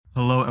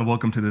Hello and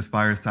welcome to this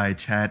fireside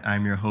chat.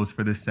 I'm your host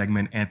for this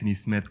segment, Anthony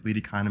Smith, lead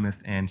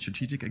economist and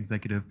strategic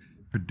executive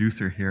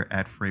producer here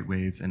at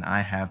FreightWaves. And I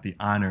have the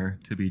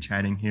honor to be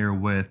chatting here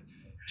with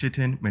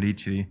Chitin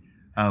Medici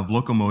of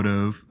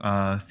Locomotive,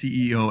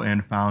 CEO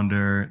and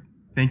founder.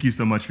 Thank you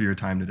so much for your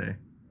time today.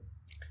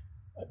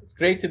 It's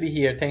great to be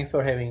here. Thanks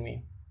for having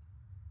me.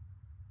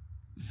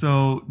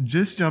 So,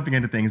 just jumping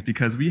into things,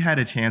 because we had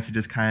a chance to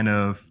just kind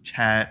of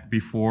chat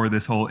before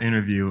this whole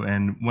interview,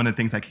 and one of the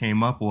things that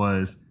came up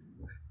was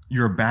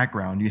your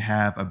background. You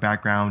have a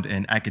background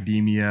in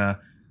academia.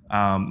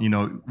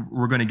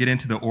 We're going to get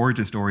into the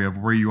origin story of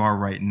where you are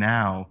right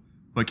now,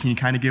 but can you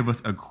kind of give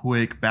us a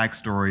quick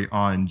backstory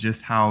on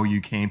just how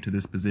you came to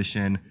this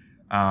position,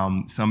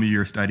 some of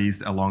your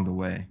studies along the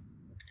way?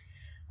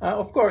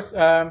 Of course,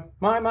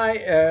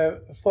 my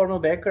formal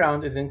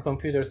background is in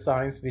computer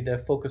science with a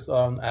focus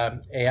on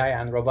AI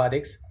and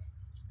robotics.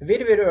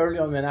 Very, very early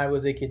on when I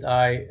was a kid,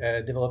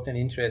 I developed an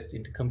interest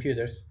into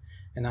computers,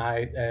 and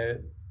I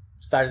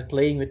started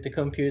playing with the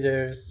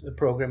computers,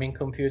 programming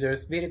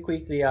computers. Very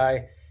quickly,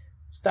 I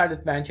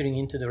started venturing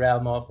into the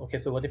realm of, okay,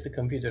 so what if the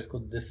computers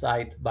could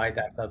decide by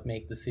themselves,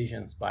 make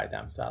decisions by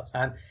themselves?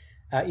 And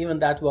even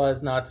that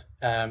was not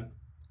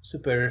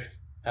super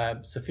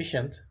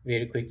sufficient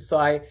very quickly. So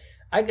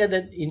I got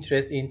an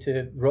interest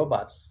into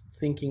robots,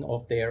 thinking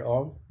of their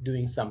own,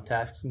 doing some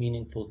tasks,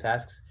 meaningful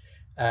tasks,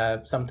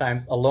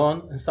 sometimes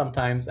alone, and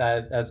sometimes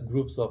as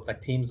groups of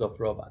like teams of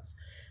robots.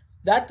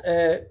 That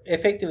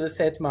effectively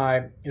set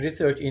my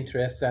research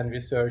interests and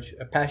research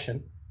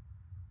passion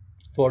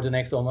for the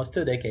next almost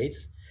 2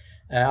 decades.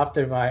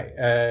 After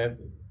my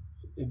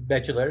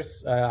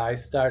bachelor's, I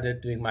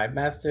started doing my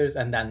master's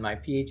and then my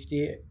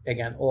PhD,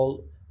 again,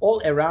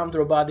 all around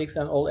robotics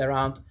and all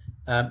around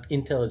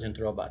intelligent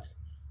robots.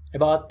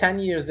 About 10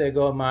 years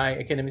ago, my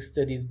academic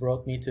studies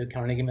brought me to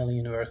Carnegie Mellon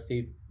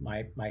University,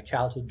 my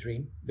childhood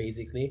dream,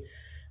 basically.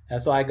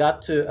 So I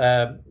got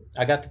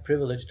the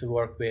privilege to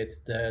work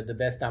with the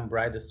best and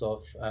brightest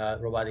of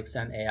robotics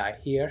and AI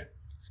here.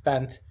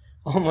 Spent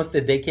almost a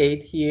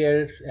decade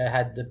here.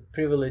 Had the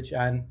privilege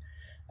and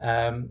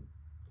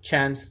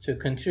chance to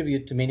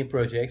contribute to many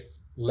projects.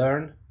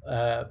 Learn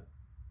an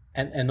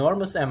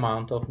enormous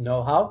amount of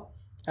know-how,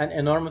 an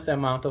enormous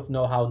amount of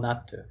know-how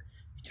not to.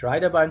 We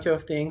tried a bunch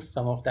of things.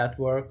 Some of that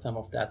worked. Some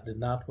of that did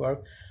not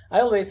work.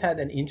 I always had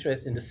an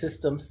interest in the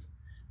systems.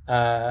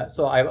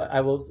 So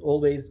I was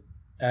always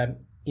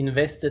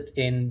invested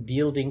in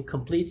building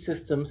complete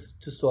systems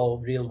to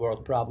solve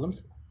real-world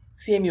problems.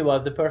 CMU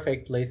was the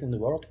perfect place in the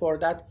world for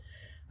that.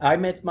 I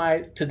met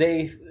my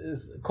today's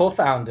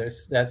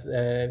co-founders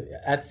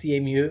at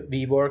CMU.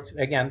 We worked,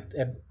 again,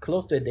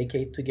 close to a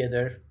decade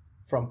together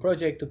from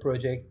project to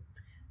project,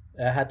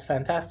 had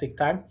fantastic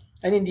time.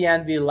 And in the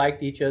end, we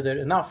liked each other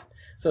enough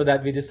so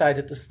that we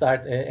decided to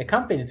start a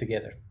company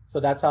together.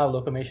 So that's how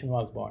Locomation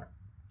was born.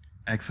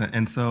 Excellent.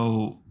 And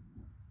so,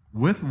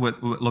 with what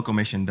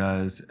Locomation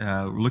does,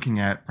 looking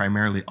at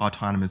primarily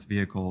autonomous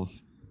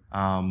vehicles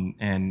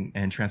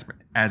and transport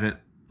as it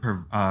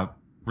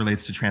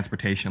relates to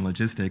transportation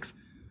logistics,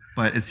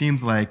 but it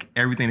seems like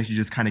everything that you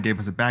just kind of gave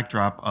us a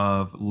backdrop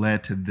of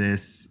led to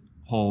this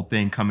whole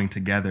thing coming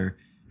together.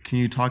 Can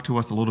you talk to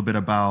us a little bit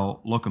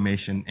about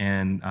Locomation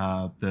and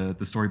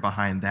the story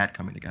behind that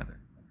coming together?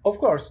 Of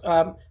course.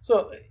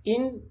 So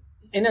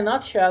in a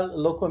nutshell,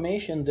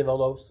 Locomation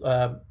develops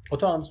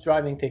autonomous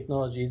driving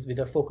technologies with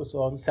a focus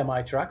on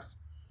semi-trucks.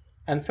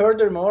 And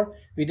furthermore,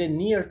 with a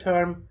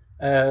near-term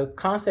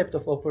concept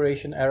of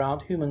operation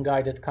around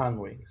human-guided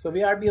convoying. So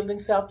we are building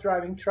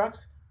self-driving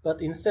trucks,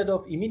 but instead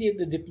of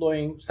immediately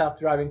deploying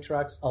self-driving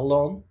trucks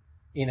alone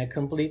in a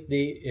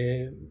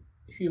completely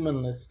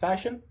humanless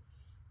fashion,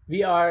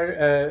 we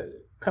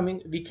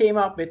came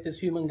up with this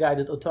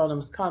human-guided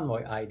autonomous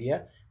convoy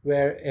idea,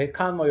 where a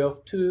convoy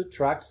of 2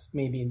 trucks,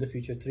 maybe in the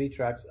future 3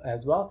 trucks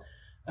as well.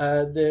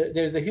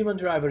 There's a human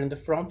driver in the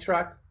front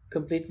truck,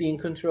 completely in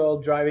control,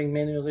 driving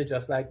manually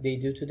just like they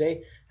do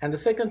today. And the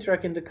second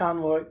truck in the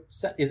convoy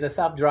is a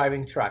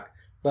self-driving truck.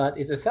 But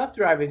it's a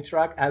self-driving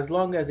truck as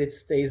long as it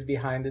stays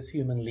behind this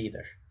human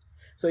leader.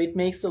 So it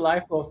makes the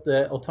life of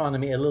the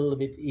autonomy a little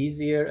bit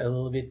easier, a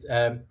little bit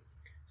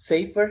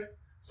safer,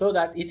 so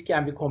that it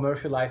can be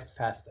commercialized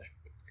faster.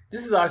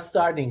 This is our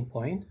starting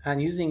point,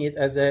 and using it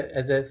as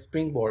a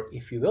springboard,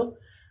 if you will,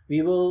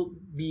 we will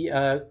be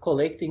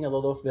collecting a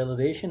lot of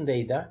validation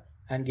data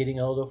and getting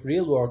a lot of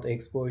real-world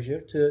exposure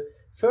to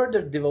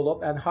further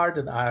develop and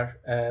harden our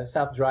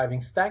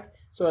self-driving stack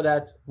so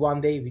that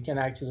one day we can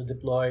actually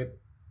deploy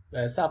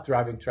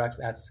self-driving trucks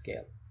at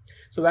scale.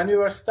 So when we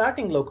were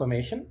starting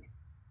Locomation,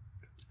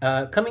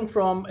 coming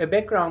from a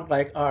background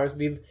like ours,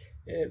 we've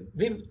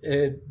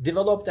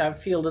developed and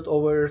fielded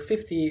over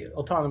 50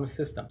 autonomous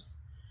systems.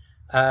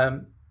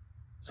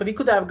 So we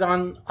could have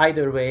gone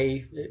either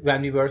way.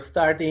 When we were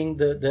starting,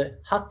 the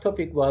hot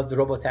topic was the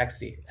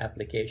robotaxi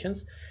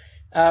applications.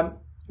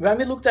 When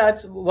we looked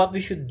at what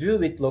we should do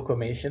with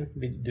Locomation,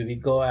 do we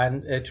go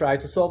and try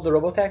to solve the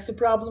robotaxi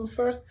problem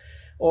first?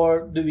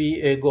 or do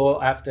we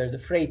go after the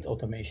freight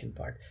automation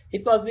part?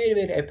 It was very,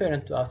 very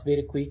apparent to us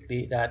very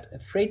quickly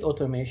that freight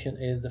automation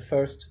is the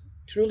first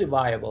truly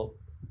viable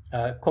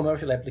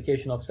commercial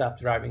application of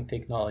self-driving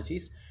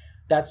technologies.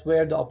 That's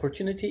where the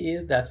opportunity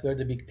is, that's where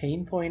the big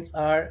pain points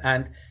are,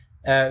 and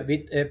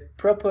with a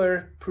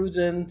proper,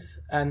 prudent,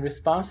 and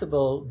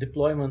responsible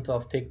deployment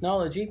of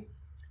technology,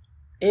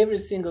 every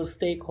single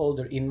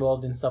stakeholder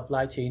involved in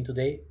supply chain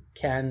today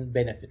can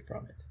benefit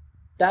from it.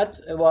 That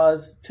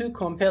was too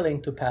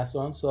compelling to pass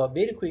on, so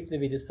very quickly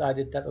we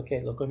decided that,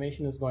 okay,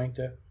 Locomation is going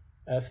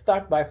to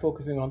start by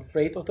focusing on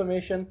freight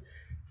automation,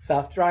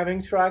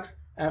 self-driving trucks,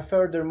 and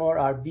furthermore,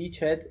 our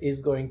beachhead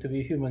is going to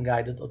be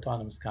human-guided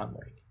autonomous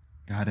convoying.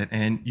 Got it.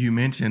 And you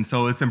mentioned,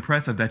 so it's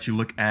impressive that you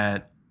look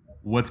at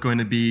what's going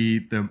to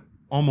be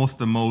almost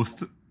the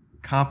most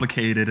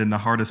complicated and the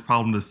hardest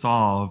problem to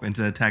solve, and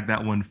to attack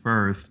that one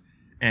first,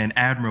 and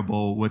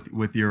admirable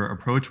with your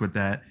approach with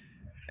that.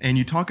 And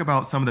you talk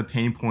about some of the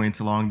pain points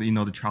along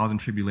the trials and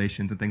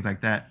tribulations and things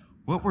like that.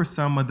 What were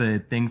some of the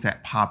things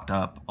that popped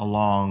up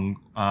along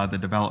the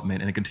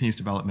development and the continuous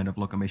development of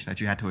Locomation that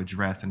you had to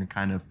address and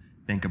kind of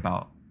think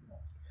about?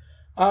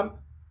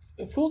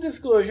 Full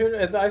disclosure,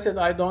 as I said,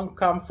 I don't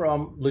come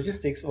from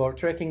logistics or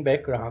trucking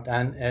background,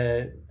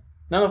 and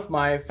none of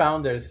my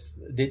founders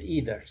did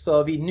either.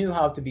 So we knew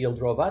how to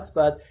build robots,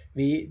 but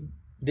we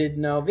did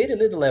know very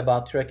little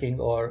about trucking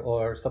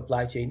or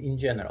supply chain in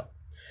general.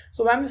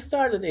 So when we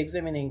started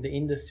examining the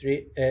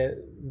industry,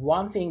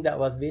 one thing that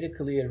was very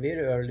clear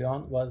very early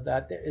on was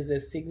that there is a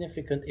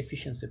significant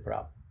efficiency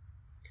problem.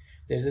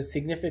 There's a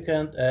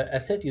significant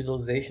asset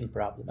utilization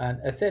problem. And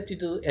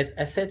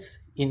assets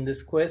in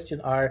this question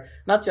are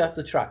not just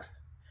the trucks.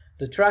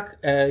 The truck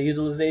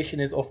utilization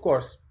is, of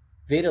course,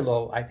 very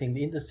low. I think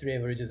the industry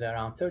average is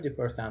around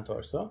 30%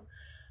 or so.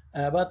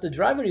 But the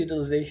driver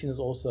utilization is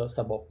also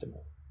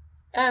suboptimal.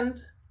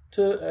 And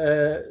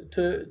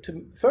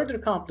to further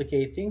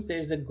complicate things, there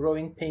is a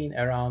growing pain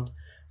around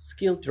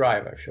skilled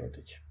driver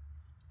shortage,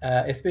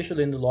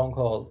 especially in the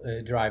long-haul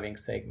driving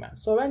segment.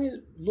 So when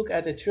you look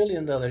at a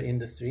trillion-dollar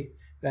industry,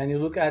 when you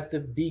look at the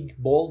big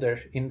boulder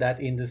in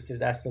that industry,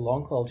 that's the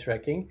long-haul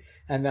trucking,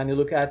 and when you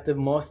look at the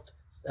most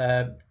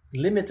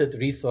limited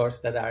resource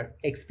that are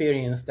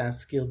experienced and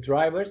skilled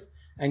drivers,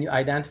 and you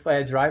identify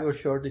a driver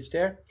shortage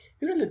there,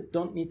 you really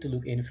don't need to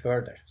look any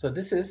further. So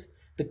this is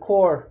the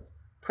core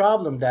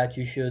problem that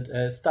you should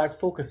start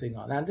focusing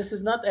on. And this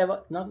is not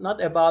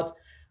about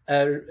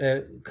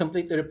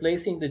completely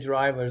replacing the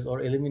drivers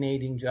or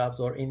eliminating jobs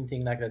or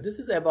anything like that. This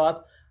is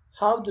about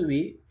how do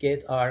we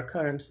get our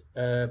current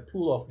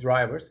pool of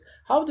drivers,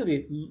 how do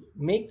we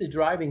make the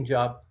driving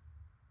job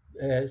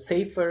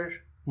safer,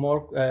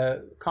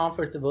 more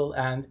comfortable,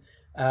 and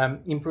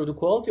improve the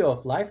quality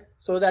of life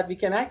so that we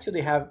can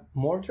actually have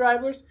more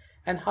drivers,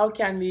 and how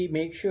can we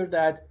make sure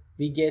that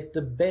we get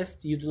the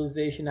best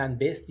utilization and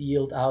best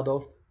yield out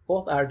of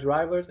both our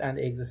drivers and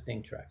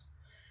existing trucks.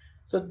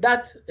 So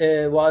that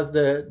was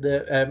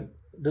the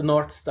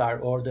North Star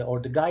or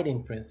the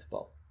guiding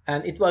principle.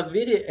 And it was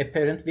very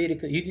apparent,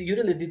 you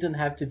really didn't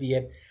have to be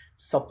a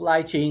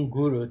supply chain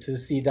guru to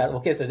see that,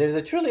 okay, so there's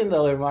 $1 trillion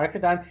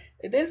market and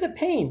there's a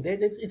pain.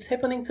 It's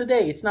happening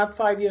today. It's not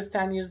 5 years,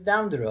 10 years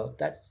down the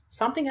road.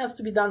 Something has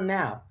to be done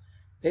now.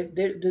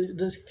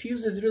 The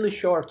fuse is really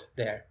short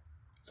there.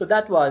 So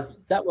that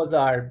was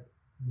our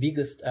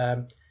biggest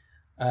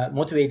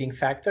motivating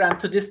factor. And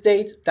to this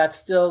date, that's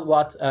still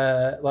what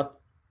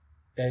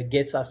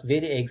gets us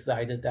very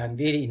excited and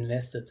very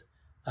invested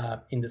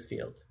in this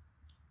field.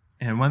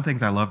 And one of the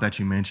things I love that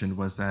you mentioned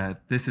was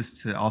that this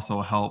is to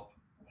also help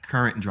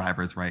current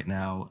drivers right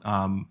now,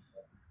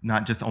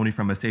 not just only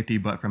from a safety,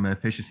 but from an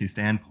efficiency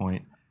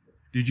standpoint.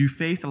 Did you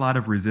face a lot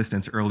of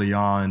resistance early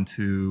on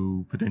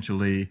to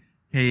potentially,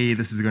 hey,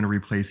 this is going to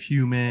replace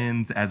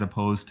humans, as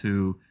opposed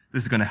to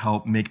this is going to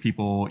help make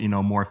people,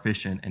 more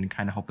efficient and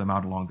kind of help them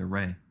out along the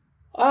way?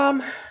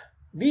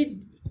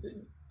 We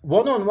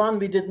one-on-one,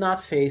 we did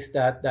not face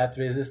that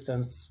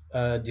resistance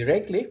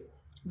directly.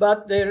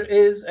 But there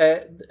is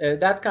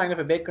that kind of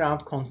a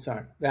background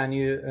concern when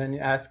you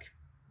ask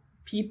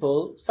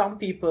people. Some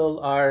people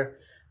are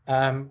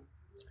kind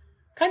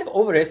of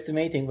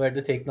overestimating where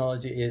the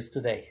technology is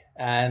today,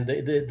 and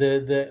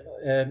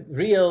the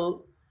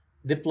real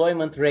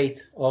deployment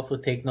rate of the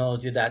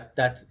technology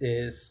that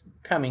is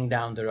coming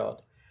down the road.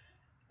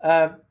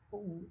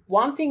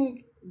 One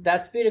thing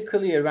that's very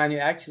clear when you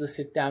actually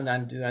sit down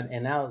and do an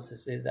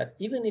analysis is that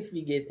even if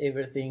we get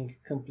everything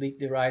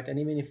completely right, and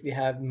even if we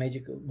have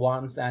magic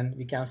wands and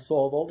we can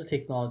solve all the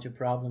technology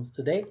problems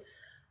today,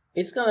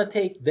 it's going to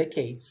take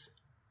decades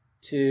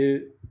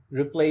to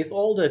replace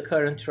all the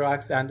current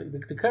trucks and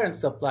the current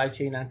supply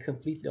chain and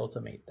completely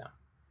automate them.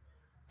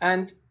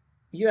 And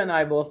you and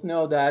I both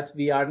know that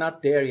we are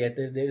not there yet.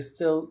 There's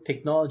still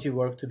technology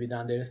work to be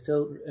done. There is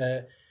still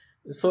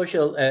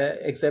social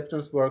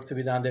acceptance work to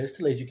be done. There is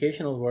still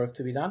educational work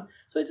to be done.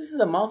 So this is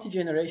a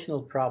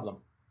multi-generational problem.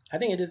 I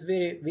think it is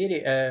very,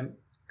 very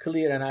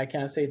clear, and I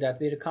can say that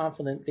very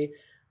confidently.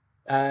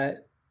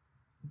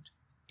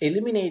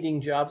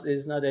 Eliminating jobs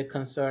is not a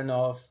concern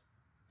of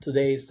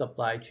today's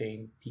supply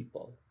chain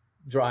people,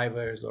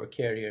 drivers or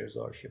carriers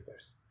or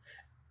shippers.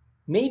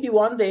 Maybe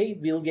one day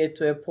we'll get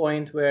to a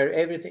point where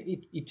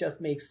everything it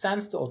just makes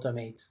sense to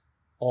automate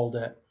all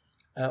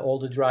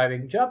the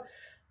driving job.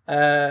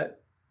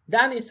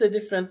 Then it's a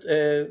different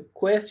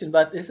question.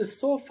 But this is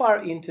so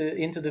far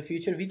into the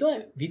future.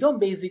 We don't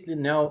basically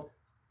know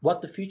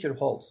what the future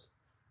holds.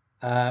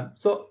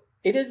 So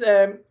it is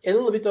a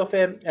little bit of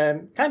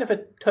a kind of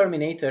a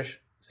Terminator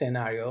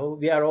scenario.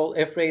 We are all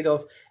afraid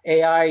of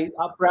AI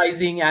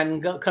uprising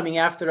and coming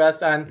after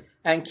us and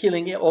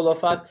killing all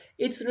of us.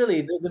 It's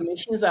really, the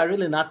machines are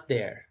really not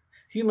there.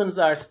 Humans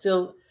are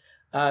still,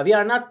 we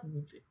are not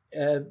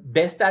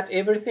best at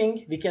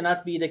everything. We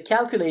cannot be the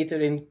calculator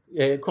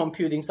in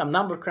computing some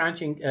number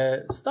crunching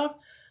stuff,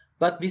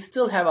 but we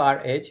still have our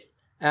edge,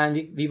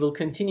 and we will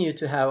continue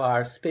to have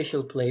our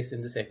special place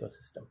in this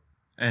ecosystem.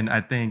 And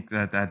I think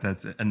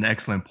that's an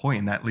excellent point.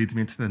 And that leads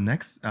me to the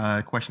next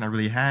question I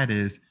really had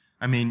is,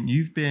 I mean,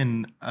 you've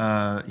been,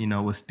 a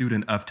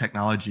student of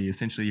technology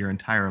essentially your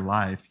entire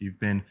life.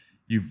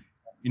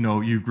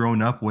 You've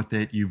grown up with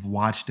it. You've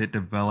watched it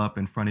develop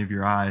in front of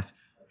your eyes.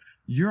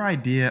 Your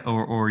idea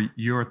or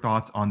your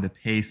thoughts on the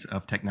pace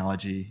of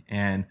technology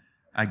and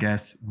I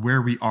guess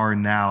where we are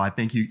now, I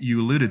think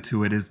you alluded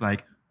to it, is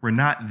like we're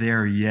not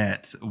there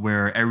yet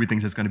where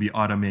everything's just going to be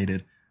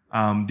automated.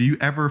 Do you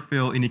ever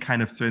feel any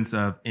kind of sense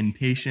of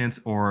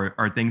impatience, or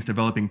are things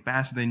developing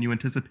faster than you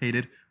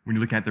anticipated when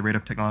you're looking at the rate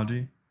of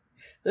technology?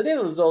 The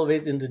devil is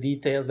always in the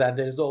details, and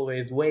there's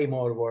always way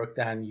more work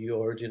than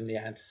you originally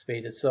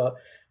anticipated. So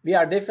we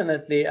are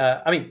definitely,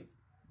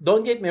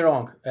 don't get me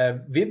wrong,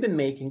 we've been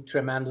making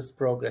tremendous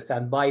progress.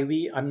 And by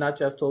we, I'm not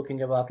just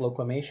talking about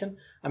Locomation.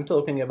 I'm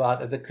talking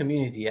about as a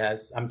community,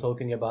 as I'm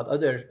talking about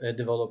other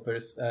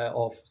developers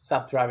of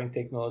self-driving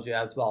technology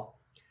as well.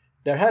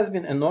 There has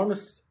been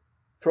enormous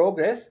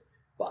progress,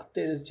 but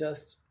there is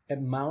just a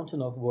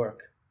mountain of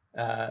work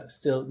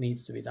still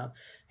needs to be done.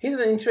 Here's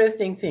an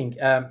interesting thing.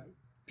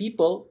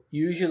 People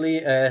usually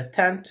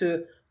tend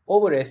to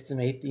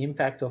overestimate the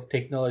impact of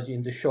technology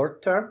in the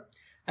short term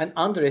and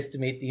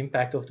underestimate the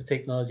impact of the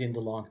technology in the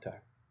long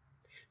term.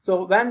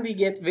 So when we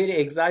get very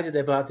excited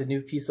about a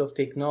new piece of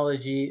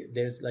technology,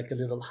 there's like a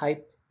little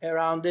hype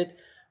around it.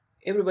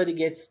 Everybody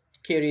gets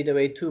carried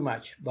away too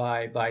much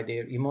by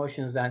their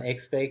emotions and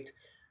expect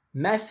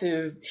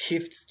massive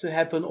shifts to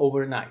happen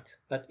overnight.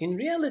 But in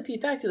reality,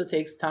 it actually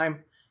takes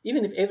time.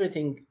 Even if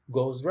everything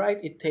goes right,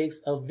 it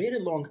takes a very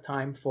long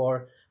time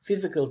for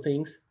physical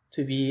things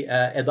to be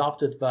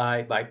adopted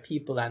by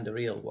people and the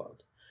real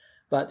world.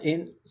 But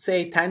in,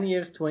 say, 10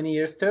 years, 20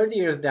 years, 30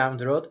 years down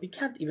the road, we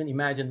can't even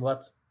imagine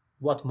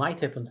what might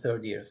happen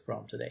 30 years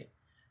from today.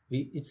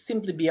 It's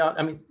simply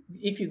beyond.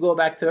 If you go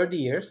back 30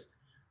 years,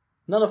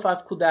 none of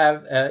us could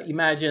have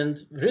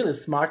imagined really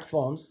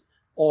smartphones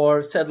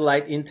or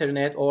satellite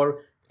internet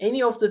or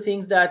any of the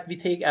things that we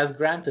take as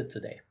granted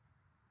today.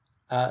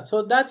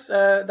 So that's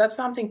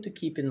something to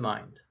keep in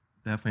mind.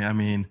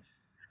 Definitely.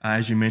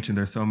 As you mentioned,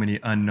 there's so many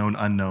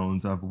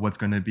unknowns of what's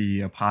going to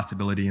be a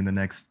possibility in the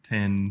next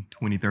 10,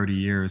 20, 30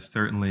 years,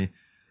 certainly.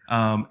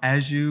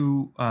 As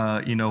you,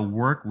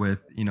 work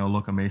with,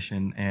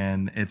 Locomation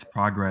and its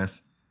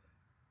progress,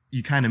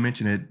 you kind of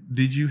mentioned it.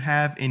 Did you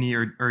have any,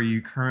 or are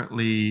you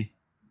currently,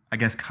 I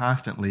guess,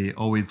 constantly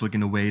always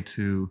looking a way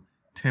to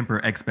temper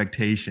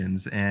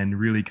expectations and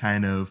really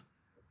kind of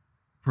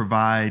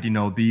provide,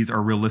 these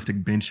are realistic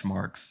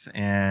benchmarks?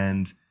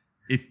 And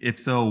if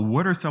so,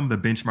 what are some of the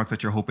benchmarks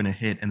that you're hoping to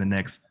hit in the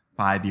next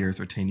 5 years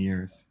or 10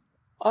 years?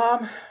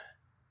 The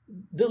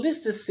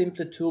list is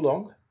simply too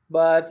long,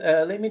 but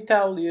let me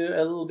tell you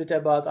a little bit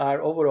about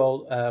our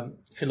overall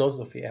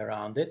philosophy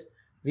around it.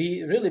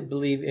 We really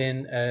believe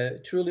in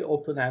truly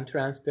open and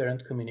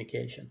transparent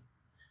communication.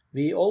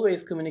 We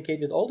always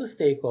communicate with all the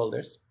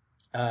stakeholders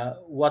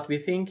what we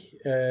think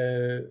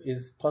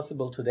is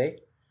possible today,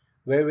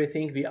 where we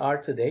think we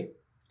are today,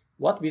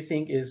 what we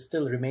think is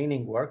still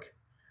remaining work,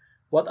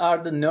 what are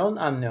the known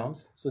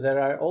unknowns. So there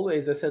are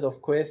always a set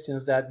of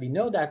questions that we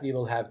know that we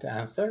will have to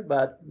answer,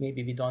 but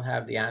maybe we don't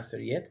have the answer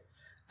yet.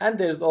 And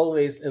there's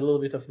always a little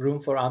bit of room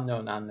for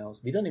unknown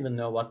unknowns. We don't even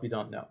know what we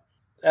don't know.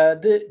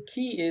 The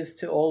key is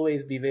to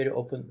always be very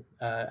open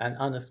and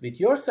honest with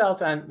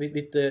yourself and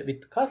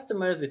with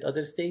customers, with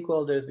other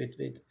stakeholders,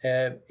 with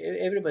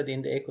everybody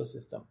in the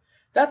ecosystem.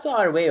 That's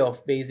our way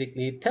of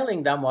basically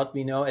telling them what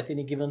we know at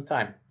any given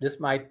time.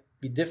 This might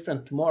be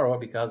different tomorrow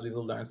because we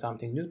will learn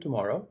something new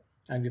tomorrow,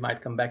 and we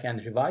might come back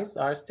and revise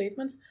our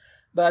statements,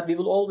 but we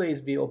will always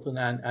be open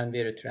and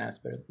very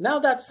transparent. Now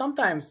that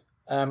sometimes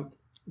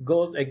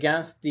goes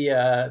against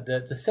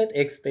the set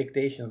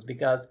expectations,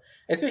 because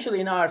especially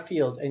in our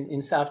field,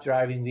 in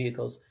self-driving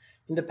vehicles,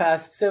 in the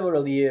past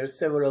several years,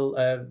 several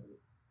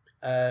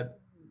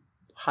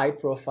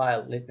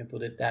high-profile, let me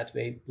put it that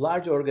way,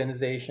 large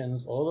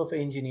organizations, a lot of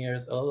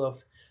engineers, a lot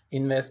of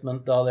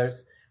investment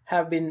dollars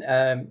have been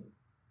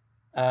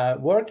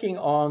working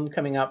on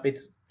coming up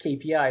with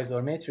KPIs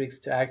or metrics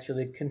to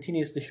actually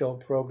continuously show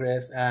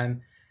progress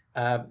and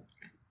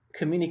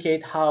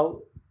communicate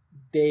how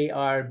they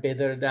are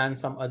better than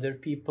some other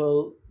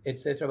people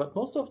etc. But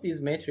most of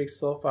these metrics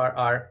so far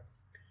are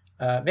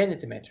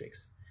vanity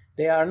metrics.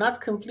 They are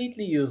not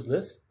completely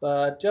useless,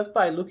 but just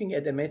by looking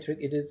at a metric,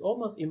 it is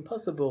almost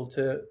impossible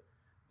to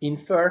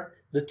infer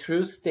the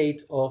true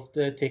state of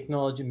the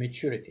technology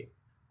maturity.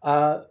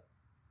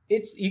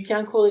 You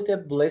can call it a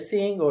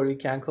blessing or you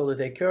can call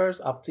it a curse,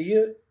 up to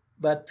you.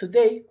 But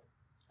today,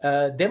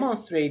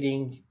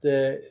 demonstrating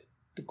the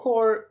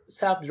core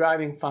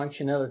self-driving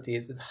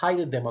functionalities is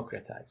highly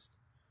democratized.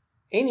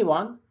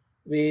 Anyone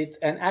with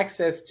an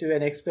access to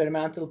an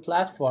experimental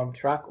platform,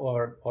 truck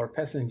or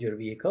passenger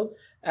vehicle,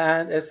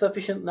 and a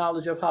sufficient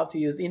knowledge of how to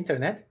use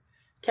internet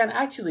can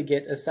actually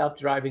get a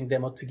self-driving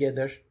demo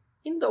together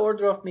in the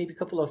order of maybe a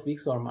couple of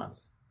weeks or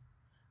months.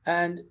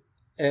 And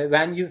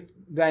when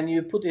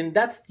you put in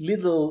that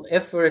little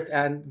effort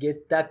and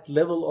get that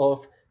level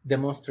of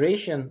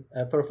demonstration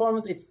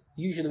performance, it's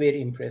usually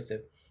very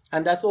impressive.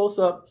 And that's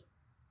also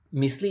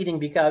misleading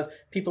because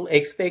people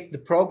expect the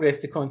progress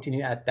to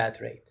continue at that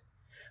rate.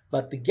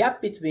 But the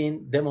gap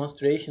between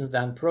demonstrations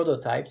and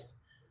prototypes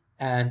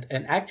and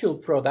an actual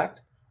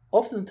product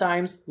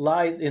oftentimes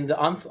lies in the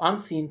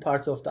unseen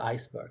parts of the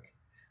iceberg.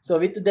 So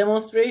with the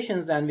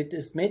demonstrations and with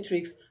these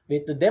metrics,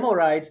 with the demo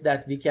rights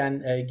that we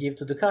can give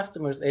to the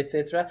customers,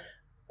 etc.,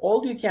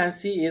 all you can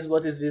see is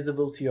what is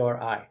visible to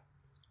your eye.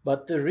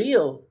 But the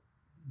real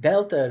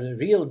delta, the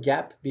real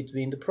gap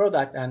between the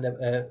product and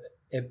a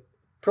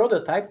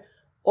prototype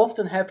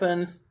often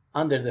happens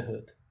under the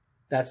hood.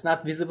 That's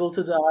not visible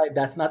to the eye,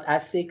 that's not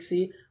as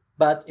sexy,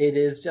 but it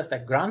is just a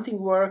grunting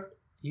work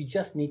you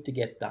just need to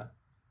get done.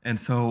 And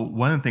so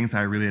one of the things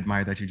I really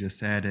admire that you just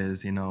said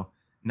is,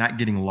 not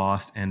getting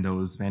lost in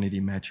those vanity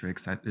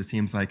metrics. It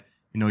seems like,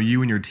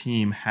 you and your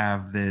team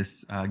have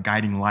this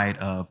guiding light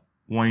of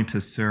wanting to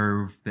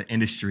serve the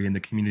industry and the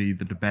community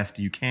the best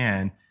you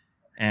can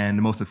and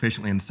the most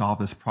efficiently and solve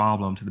this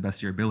problem to the best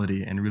of your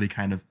ability and really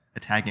kind of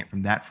attacking it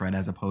from that front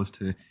as opposed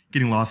to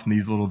getting lost in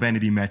these little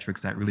vanity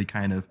metrics that really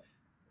kind of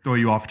throw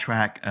you off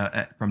track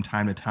from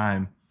time to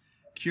time.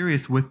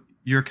 Curious with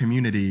your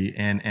community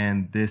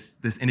and this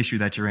industry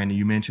that you're in,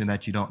 you mentioned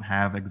that you don't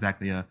have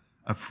exactly a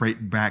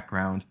freight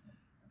background.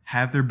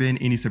 Have there been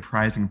any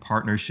surprising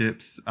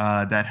partnerships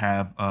that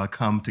have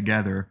come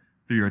together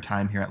through your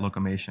time here at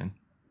Locomation?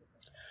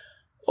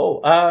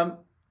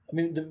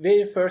 The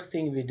very first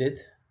thing we did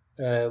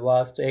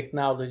was to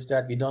acknowledge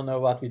that we don't know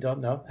what we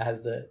don't know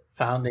as the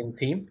founding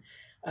team.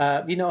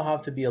 We know how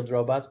to build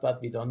robots,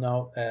 but we don't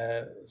know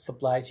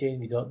supply chain,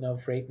 we don't know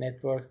freight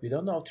networks, we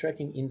don't know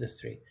trucking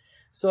industry.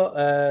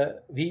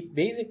 So we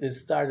basically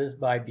started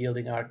by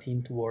building our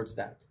team towards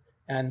that.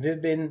 And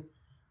we've been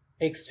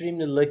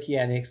extremely lucky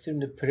and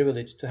extremely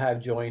privileged to have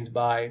joined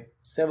by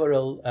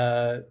several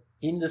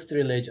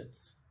industry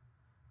legends,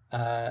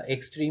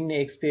 extremely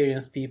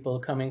experienced people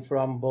coming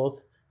from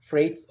both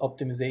freight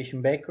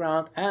optimization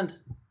background and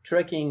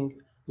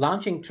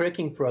launching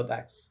trucking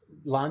products,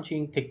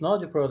 launching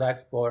technology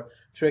products for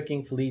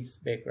trucking fleets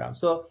background.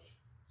 So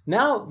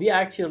now we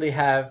actually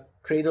have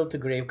cradle to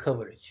grave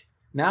coverage.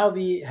 Now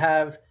we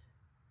have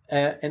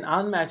an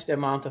unmatched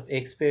amount of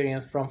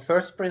experience from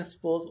first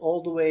principles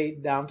all the way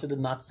down to the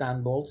nuts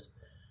and bolts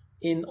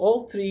in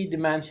all three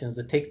dimensions.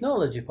 The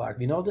technology part,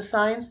 we know the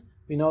science,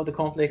 we know the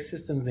complex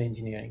systems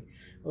engineering.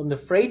 On the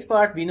freight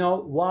part, we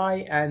know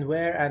why and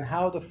where and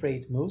how the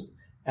freight moves,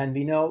 and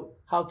we know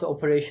how to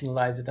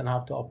operationalize it and how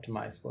to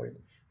optimize for it.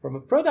 From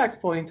a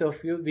product point of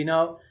view, we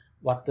know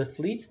what the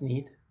fleets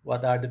need,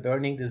 what are the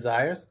burning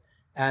desires,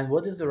 and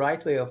what is the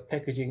right way of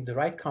packaging the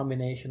right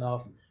combination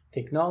of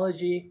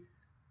technology,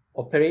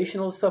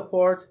 operational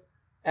support,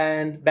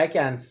 and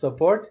back-end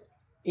support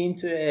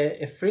into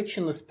a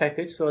frictionless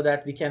package so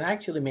that we can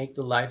actually make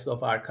the lives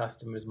of our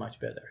customers much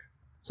better.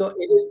 So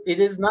it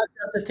is not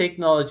just a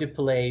technology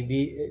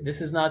play.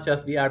 This is not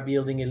just we are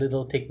building a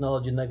little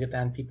technology nugget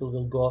and people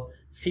will go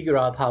figure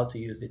out how to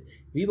use it.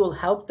 We will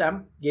help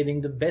them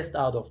getting the best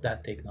out of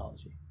that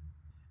technology.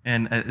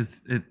 And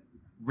it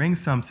brings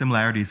some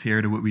similarities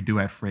here to what we do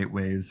at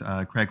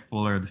FreightWaves. Craig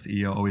Fuller, the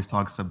CEO, always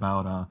talks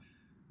about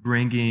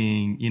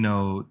bringing,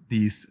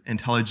 these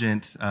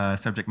intelligent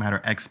subject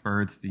matter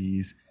experts,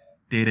 these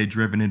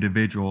data-driven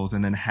individuals,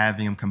 and then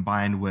having them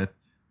combined with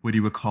what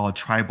you would call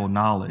tribal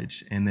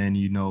knowledge. And then,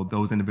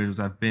 those individuals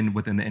have been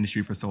within the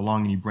industry for so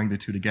long, and you bring the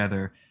two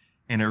together,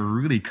 and it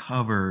really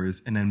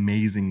covers an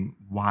amazing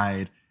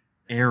wide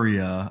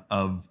area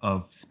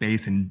of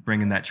space and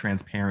bringing that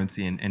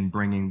transparency and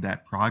bringing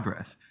that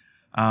progress.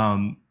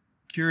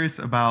 Curious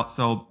about,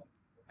 so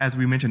as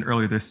we mentioned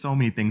earlier, there's so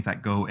many things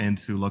that go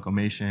into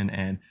Locomation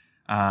and,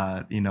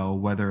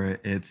 whether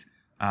it's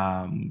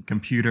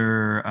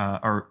computer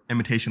or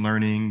imitation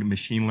learning,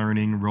 machine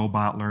learning,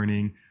 robot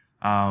learning,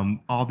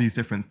 all these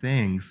different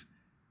things.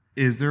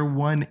 Is there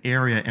one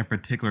area in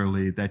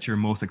particularly that you're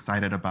most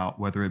excited about,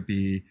 whether it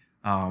be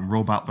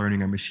robot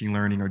learning or machine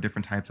learning or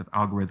different types of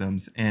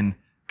algorithms and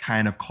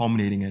kind of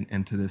culminating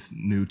into this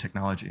new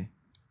technology?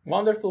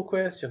 Wonderful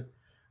question.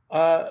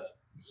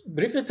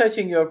 Briefly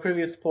touching your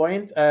previous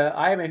point,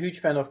 I am a huge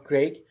fan of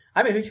Craig.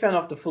 I'm a huge fan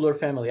of the Fuller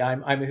family.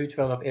 I'm a huge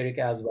fan of Eric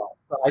as well.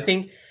 So I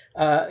think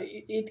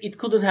It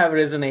couldn't have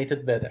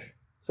resonated better.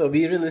 So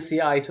we really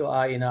see eye to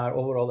eye in our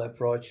overall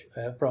approach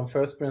from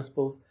first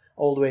principles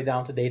all the way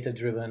down to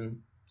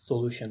data-driven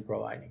solution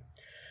providing.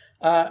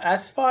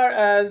 As far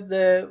as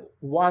the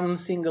one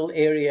single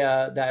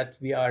area that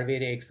we are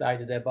very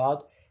excited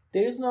about,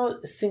 there is no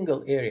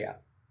single area.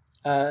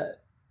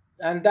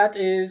 And that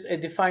is a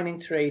defining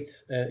trait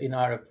in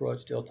our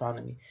approach to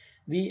autonomy.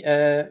 We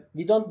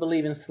don't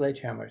believe in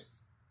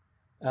sledgehammers.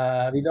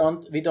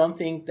 We don't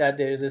think that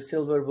there is a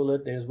silver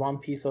bullet. There's one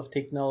piece of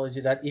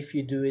technology that if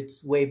you do it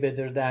way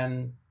better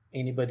than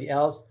anybody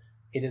else,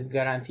 it is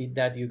guaranteed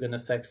that you're going to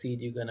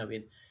succeed, you're going to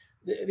win.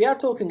 We are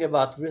talking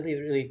about really,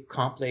 really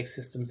complex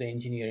systems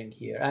engineering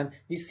here. And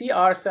we see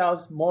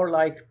ourselves more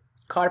like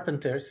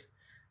carpenters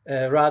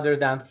rather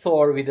than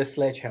Thor with a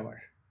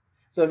sledgehammer.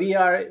 So we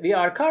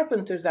are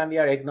carpenters and we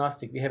are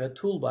agnostic. We have a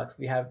toolbox.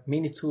 We have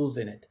many tools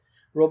in it.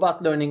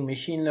 Robot learning,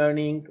 machine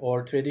learning,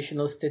 or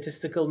traditional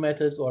statistical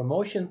methods, or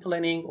motion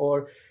planning,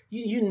 or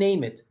you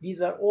name it.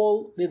 These are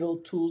all little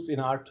tools in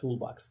our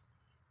toolbox.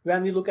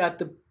 When we look at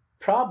the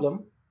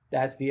problem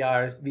that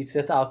we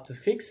set out to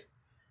fix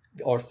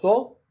or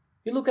solve,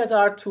 we look at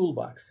our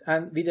toolbox,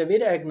 and with a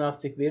very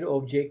agnostic, very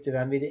objective,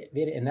 and with a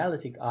very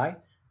analytic eye,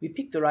 we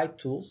pick the right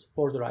tools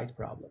for the right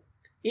problem.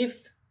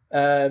 If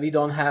we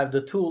don't have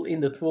the tool in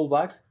the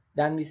toolbox,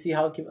 then we see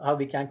how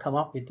we can come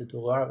up with the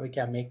tool, or we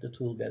can make the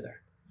tool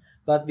better.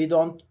 But we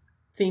don't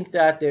think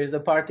that there is a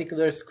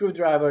particular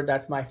screwdriver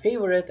that's my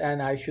favorite,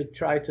 and I should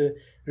try to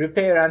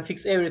repair and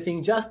fix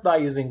everything just by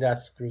using that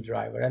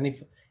screwdriver. And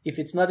if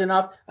it's not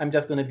enough, I'm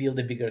just going to build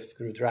a bigger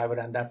screwdriver,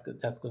 and that's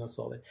going to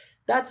solve it.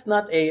 That's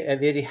not a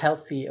very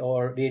healthy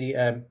or very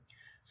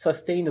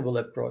sustainable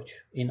approach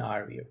in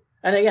our view.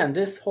 And again,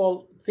 this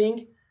whole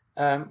thing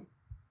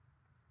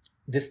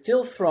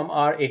distills from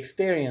our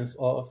experience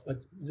of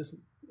this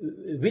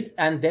width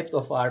and depth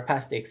of our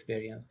past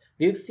experience.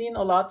 We've seen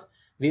a lot.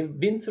 We've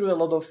been through a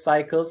lot of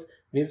cycles.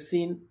 We've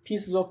seen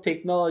pieces of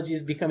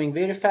technologies becoming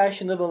very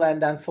fashionable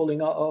and then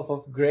falling off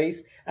of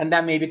grace and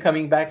then maybe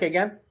coming back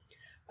again.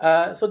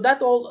 So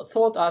that all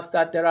taught us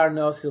that there are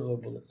no silver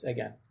bullets.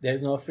 Again,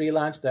 there's no free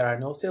lunch. There are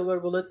no silver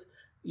bullets.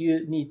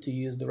 You need to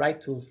use the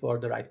right tools for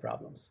the right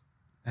problems.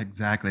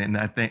 Exactly. And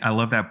I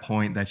love that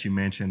point that you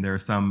mentioned. There are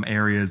some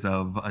areas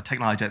of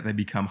technology that they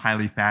become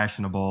highly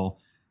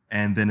fashionable,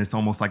 and then it's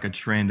almost like a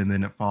trend, and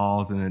then it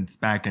falls and it's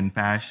back in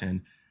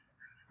fashion.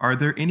 Are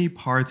there any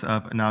parts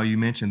of, now you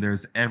mentioned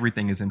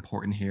everything is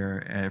important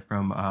here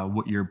from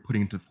what you're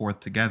putting forth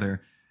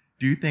together.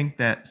 Do you think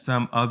that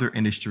some other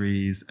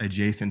industries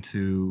adjacent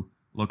to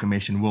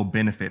Locomation will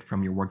benefit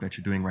from your work that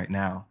you're doing right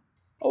now?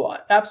 Oh,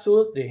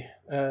 absolutely.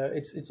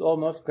 It's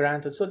almost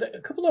granted. So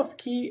a couple of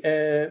key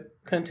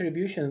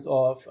contributions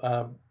of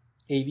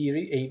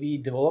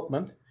AV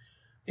development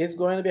is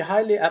going to be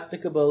highly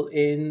applicable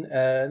in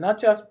not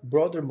just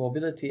broader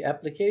mobility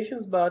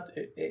applications, but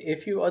a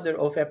few other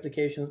of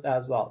applications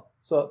as well.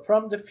 So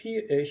from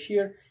the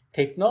sheer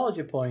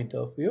technology point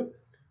of view,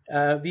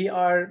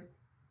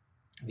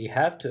 we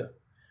have to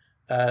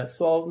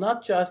solve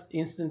not just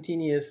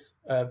instantaneous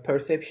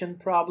perception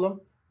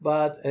problem,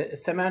 but a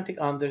semantic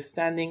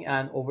understanding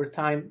and over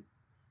time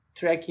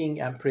tracking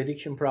and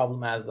prediction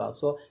problem as well.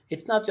 So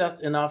it's not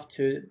just enough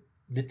to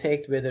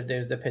detect whether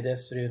there's a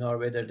pedestrian or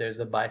whether there's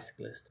a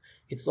bicyclist.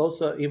 It's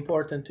also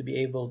important to be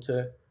able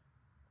to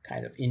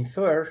kind of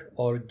infer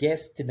or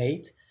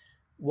guesstimate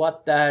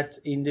what that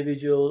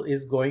individual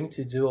is going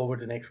to do over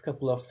the next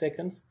couple of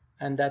seconds.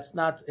 And that's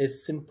not a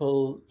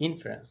simple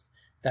inference.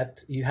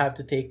 That you have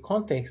to take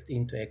context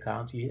into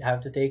account. You have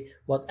to take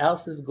what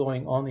else is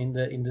going on in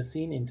the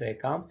scene into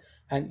account.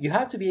 And you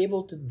have to be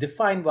able to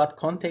define what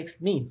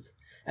context means.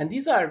 And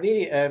these are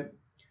very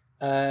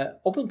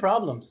open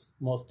problems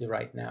mostly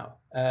right now.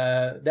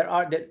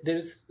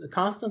 There's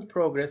constant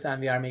progress,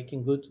 and we are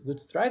making good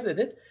strides at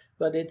it,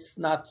 but it's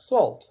not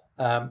solved.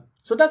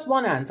 So that's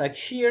one end, like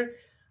sheer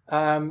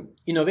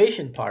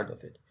innovation part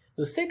of it.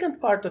 The second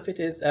part of it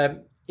is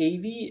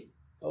AV,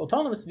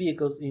 autonomous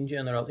vehicles in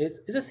general, is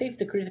a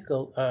safety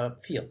critical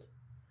field.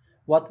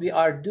 What we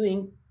are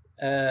doing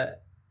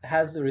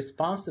has the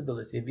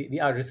responsibility. We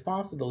are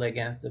responsible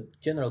against the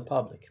general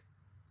public.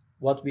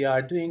 What we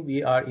are doing,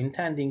 we are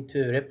intending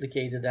to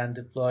replicate it and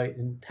deploy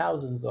in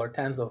thousands or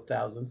tens of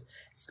thousands.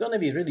 It's going to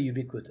be really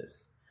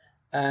ubiquitous,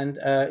 and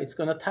it's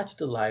going to touch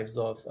the lives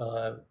of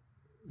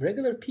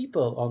regular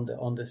people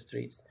on the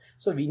streets.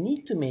 So we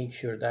need to make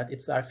sure that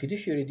it's our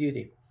fiduciary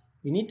duty.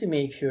 We need to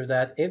make sure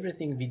that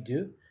everything we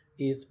do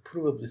is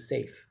provably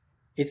safe.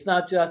 It's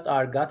not just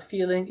our gut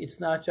feeling.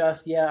 It's not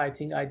just, I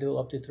think I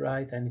developed it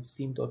right and it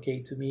seemed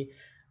okay to me.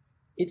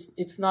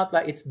 It's not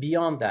like, it's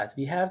beyond that.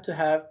 We have to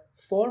have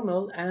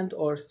formal and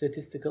or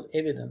statistical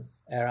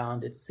evidence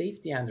around its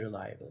safety and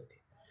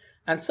reliability.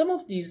 And some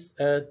of these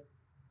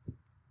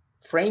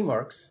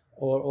frameworks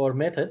or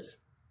methods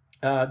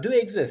do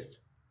exist.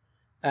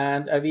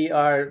 And we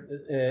are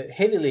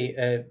heavily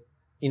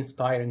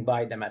inspiring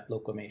by them at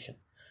Locomation.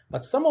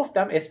 But some of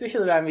them,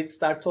 especially when we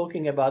start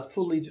talking about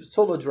fully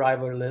solo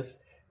driverless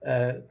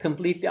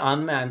completely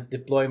unmanned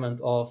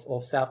deployment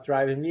of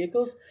self-driving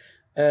vehicles,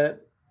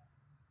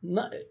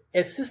 not,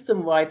 a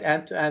system-wide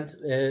end-to-end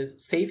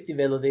safety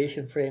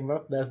validation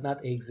framework does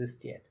not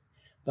exist yet.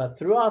 But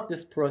throughout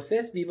this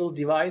process, we will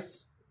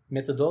devise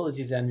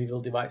methodologies and we will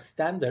devise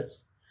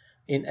standards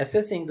in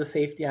assessing the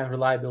safety and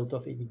reliability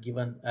of any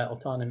given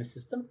autonomous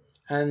system,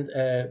 and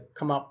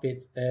come up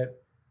with a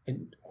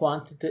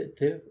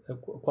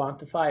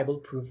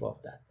quantifiable proof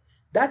of that.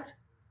 That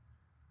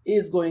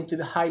is going to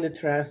be highly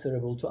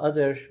transferable to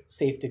other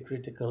safety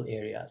critical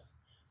areas.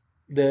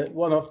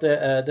 One of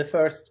the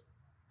first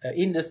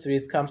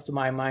industries comes to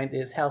my mind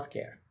is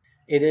healthcare.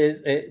 It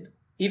is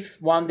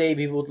if one day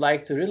we would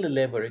like to really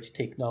leverage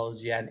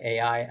technology and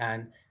AI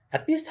and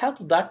at least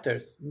help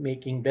doctors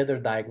making better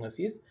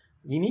diagnoses,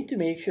 we need to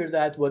make sure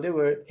that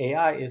whatever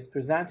AI is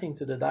presenting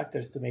to the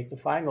doctors to make the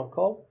final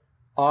call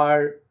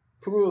are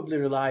provably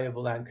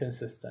reliable and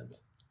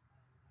consistent.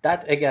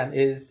 That again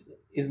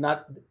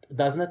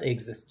does not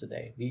exist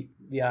today.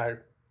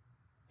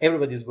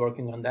 Everybody's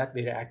working on that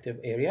very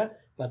active area,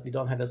 but we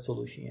don't have a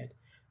solution yet.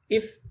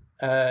 If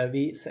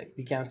we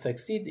can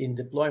succeed in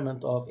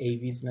deployment of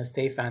AVs in a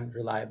safe and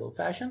reliable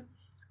fashion,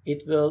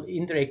 it will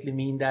indirectly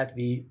mean that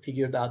we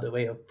figured out a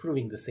way of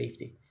proving the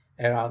safety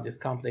around these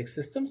complex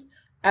systems,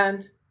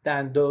 and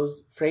then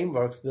those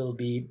frameworks will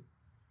be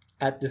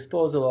at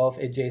disposal of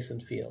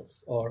adjacent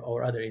fields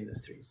or other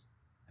industries.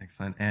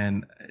 Excellent.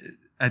 And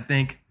I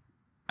think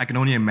I can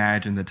only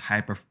imagine the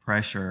type of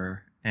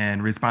pressure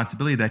and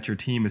responsibility that your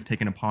team is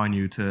taking upon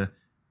you to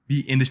be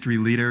industry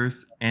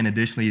leaders and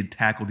additionally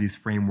tackle these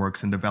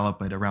frameworks and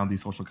develop it around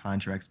these social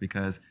contracts,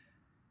 because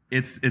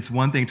it's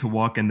one thing to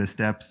walk in the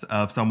steps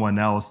of someone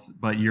else,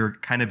 but you're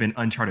kind of in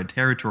uncharted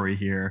territory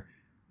here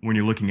when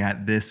you're looking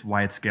at this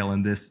wide scale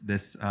and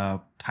this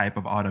type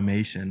of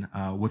automation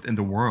within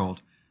the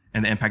world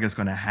and the impact it's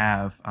going to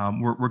have.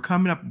 We're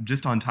coming up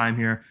just on time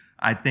here.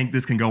 I think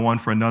this can go on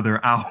for another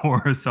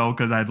hour or so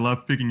because I'd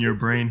love picking your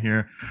brain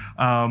here.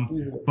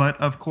 But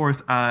of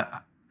course,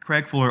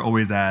 Craig Fuller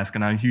always asks,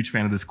 and I'm a huge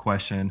fan of this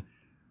question,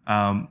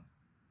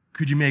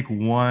 could you make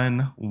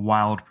one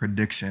wild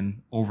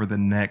prediction over the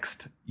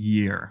next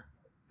year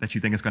that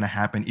you think is going to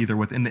happen either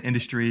within the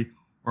industry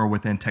or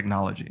within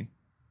technology?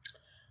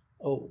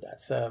 Oh,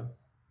 that's a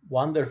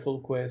wonderful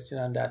question,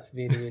 and that's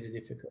very, very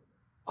difficult.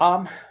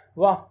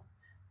 Well,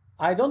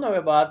 I don't know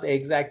about the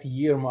exact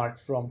year mark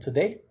from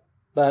today,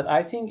 but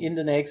I think in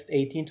the next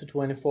 18 to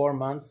 24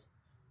 months,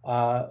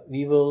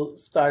 we will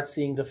start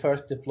seeing the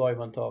first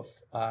deployment of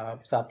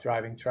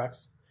self-driving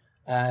trucks.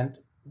 And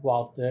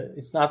while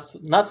it's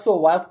not so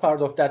wild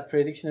part of that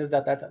prediction is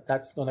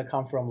that's going to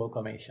come from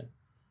Locomation.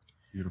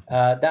 Beautiful.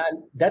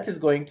 That's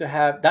going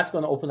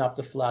to open up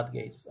the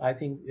floodgates. I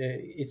think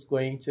it's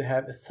going to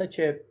have such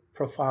a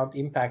profound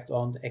impact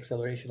on the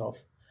acceleration of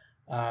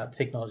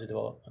technology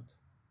development.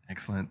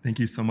 Excellent. Thank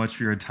you so much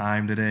for your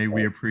time today.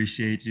 We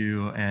appreciate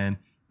you, and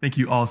thank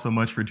you all so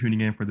much for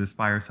tuning in for this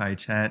fireside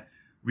chat.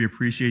 We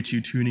appreciate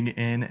you tuning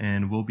in,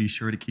 and we'll be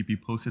sure to keep you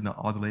posted on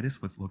all the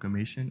latest with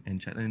Locomation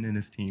and Chetan and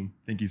his team.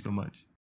 Thank you so much.